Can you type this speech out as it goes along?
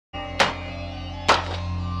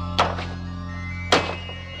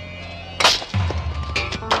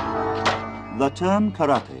The term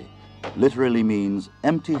karate literally means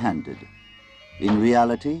empty-handed. In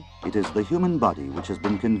reality, it is the human body which has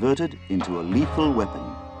been converted into a lethal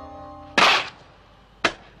weapon.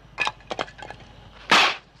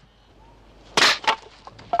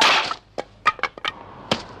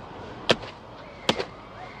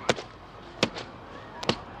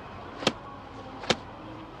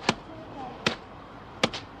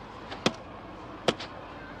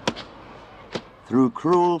 Through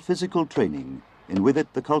cruel physical training, and with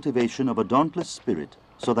it the cultivation of a dauntless spirit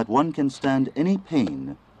so that one can stand any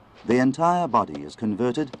pain, the entire body is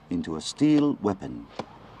converted into a steel weapon.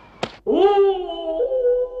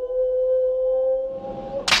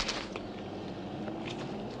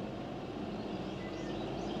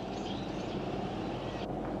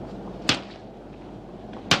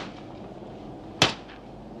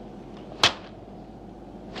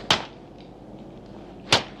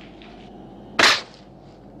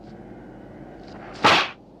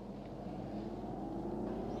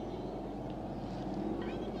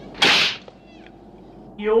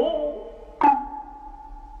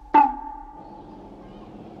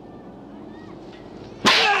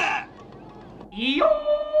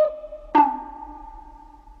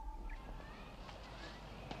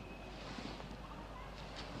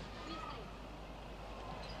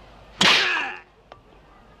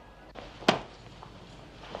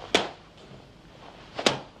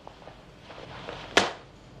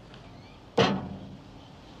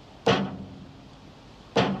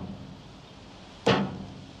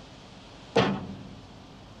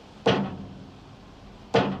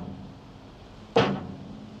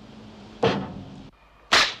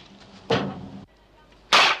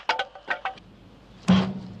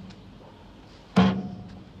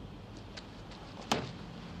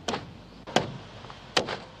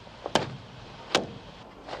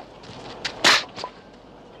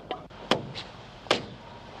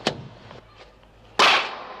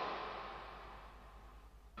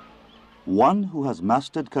 One who has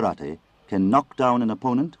mastered karate can knock down an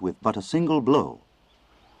opponent with but a single blow.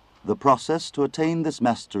 The process to attain this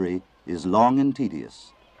mastery is long and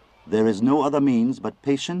tedious. There is no other means but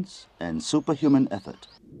patience and superhuman effort.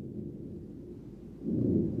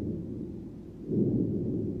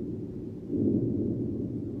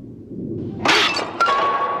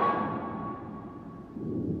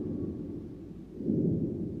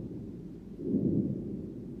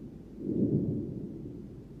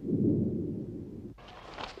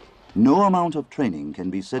 No amount of training can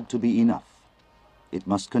be said to be enough. It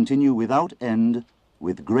must continue without end,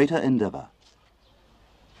 with greater endeavor.